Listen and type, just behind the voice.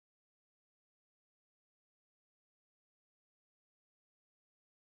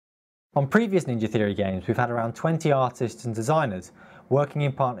On previous Ninja Theory games, we've had around 20 artists and designers working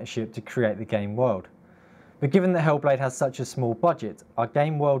in partnership to create the game world. But given that Hellblade has such a small budget, our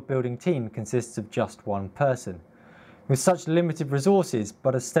game world building team consists of just one person. With such limited resources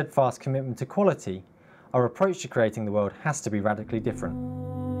but a steadfast commitment to quality, our approach to creating the world has to be radically different.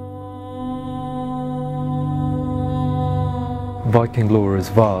 Viking lore is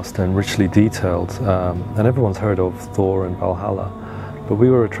vast and richly detailed, and everyone's heard of Thor and Valhalla. But we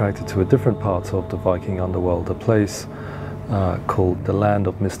were attracted to a different part of the Viking underworld, a place called the Land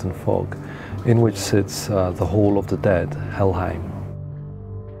of Mist and Fog, in which sits the Hall of the Dead, Helheim.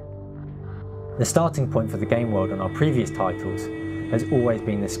 The starting point for the game world on our previous titles has always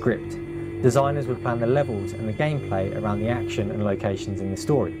been the script. Designers would plan the levels and the gameplay around the action and locations in the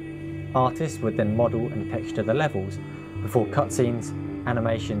story. Artists would then model and texture the levels before cutscenes,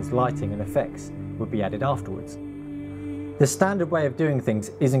 animations, lighting and effects would be added afterwards. The standard way of doing things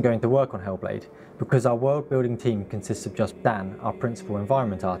isn't going to work on Hellblade because our world building team consists of just Dan, our principal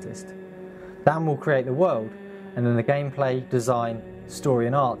environment artist. Dan will create the world, and then the gameplay, design, story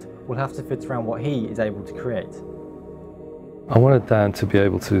and art will have to fit around what he is able to create. I wanted Dan to be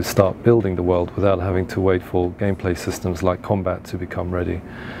able to start building the world without having to wait for gameplay systems like combat to become ready.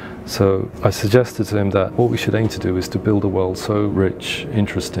 So I suggested to him that what we should aim to do is to build a world so rich,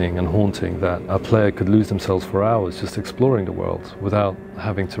 interesting and haunting that a player could lose themselves for hours just exploring the world without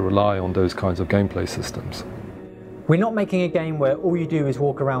having to rely on those kinds of gameplay systems. We're not making a game where all you do is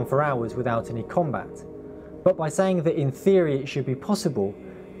walk around for hours without any combat. But by saying that in theory it should be possible,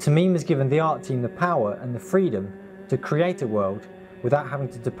 Tamim has given the art team the power and the freedom to create a world without having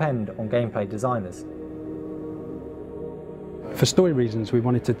to depend on gameplay designers. For story reasons, we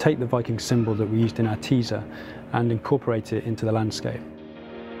wanted to take the Viking symbol that we used in our teaser and incorporate it into the landscape.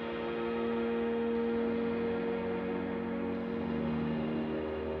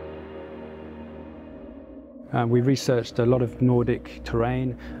 We researched a lot of Nordic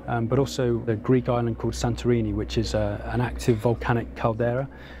terrain, but also a Greek island called Santorini, which is an active volcanic caldera.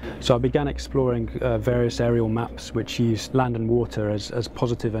 So I began exploring various aerial maps which use land and water as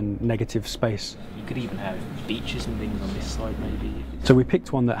positive and negative space. You could even have beaches and things on this side maybe. So we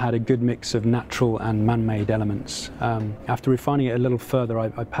picked one that had a good mix of natural and man-made elements. After refining it a little further,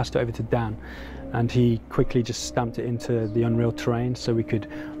 I passed it over to Dan, and he quickly just stamped it into the Unreal terrain so we could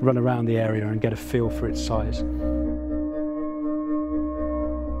run around the area and get a feel for its size.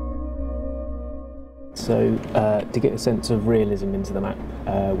 So to get a sense of realism into the map,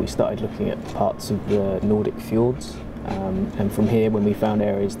 we started looking at parts of the Nordic fjords, and from here, when we found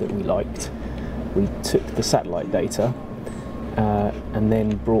areas that we liked, we took the satellite data and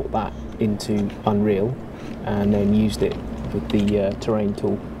then brought that into Unreal and then used it with the terrain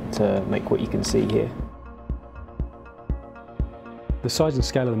tool to make what you can see here. The size and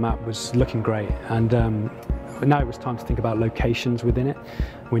scale of the map was looking great, and now it was time to think about locations within it.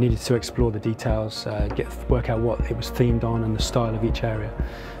 We needed to explore the details, work out what it was themed on and the style of each area.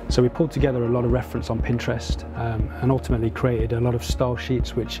 So we pulled together a lot of reference on Pinterest and ultimately created a lot of style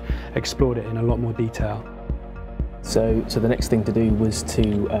sheets which explored it in a lot more detail. So the next thing to do was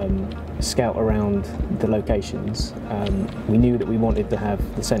to scout around the locations. We knew that we wanted to have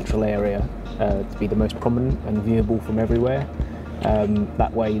the central area to be the most prominent and viewable from everywhere.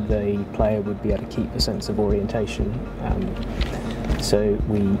 That way the player would be able to keep a sense of orientation. So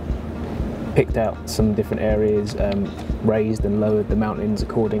we picked out some different areas, raised and lowered the mountains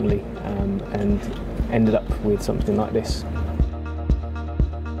accordingly, and ended up with something like this.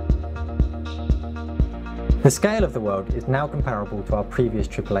 The scale of the world is now comparable to our previous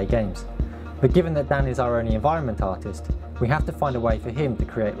AAA games, but given that Dan is our only environment artist, we have to find a way for him to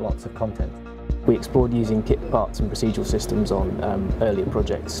create lots of content. We explored using kit parts and procedural systems on earlier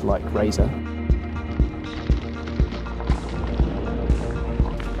projects like Razor.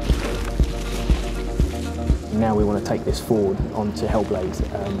 Now we want to take this forward onto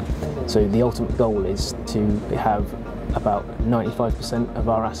Hellblade. So the ultimate goal is to have about 95% of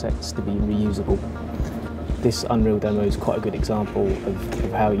our assets to be reusable. This Unreal demo is quite a good example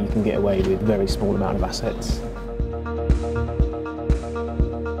of how you can get away with a very small amount of assets.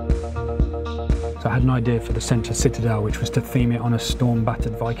 So I had an idea for the centre citadel, which was to theme it on a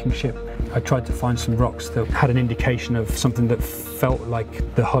storm-battered Viking ship. I tried to find some rocks that had an indication of something that felt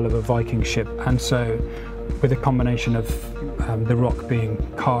like the hull of a Viking ship, and so with a combination of the rock being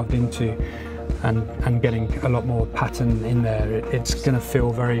carved into and getting a lot more pattern in there, it's going to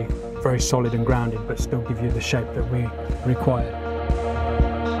feel very solid and grounded, but still give you the shape that we require.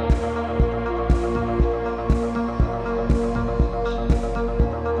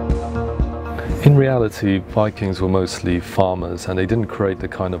 In reality, Vikings were mostly farmers, and they didn't create the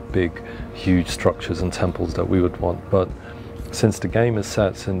kind of big, huge structures and temples that we would want. But since the game is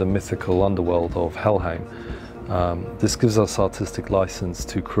set in the mythical underworld of Helheim, this gives us artistic license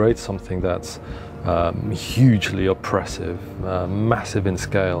to create something that's hugely oppressive, massive in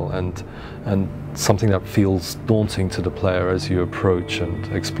scale, and something that feels daunting to the player as you approach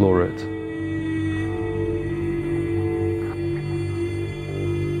and explore it.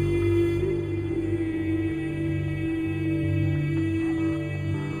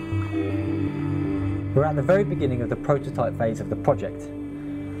 We're at the very beginning of the prototype phase of the project.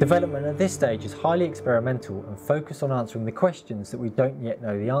 Development at this stage is highly experimental and focused on answering the questions that we don't yet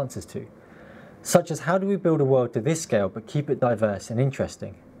know the answers to, such as how do we build a world to this scale but keep it diverse and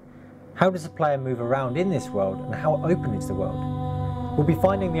interesting? How does the player move around in this world, and how open is the world? We'll be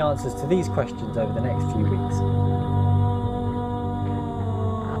finding the answers to these questions over the next few weeks.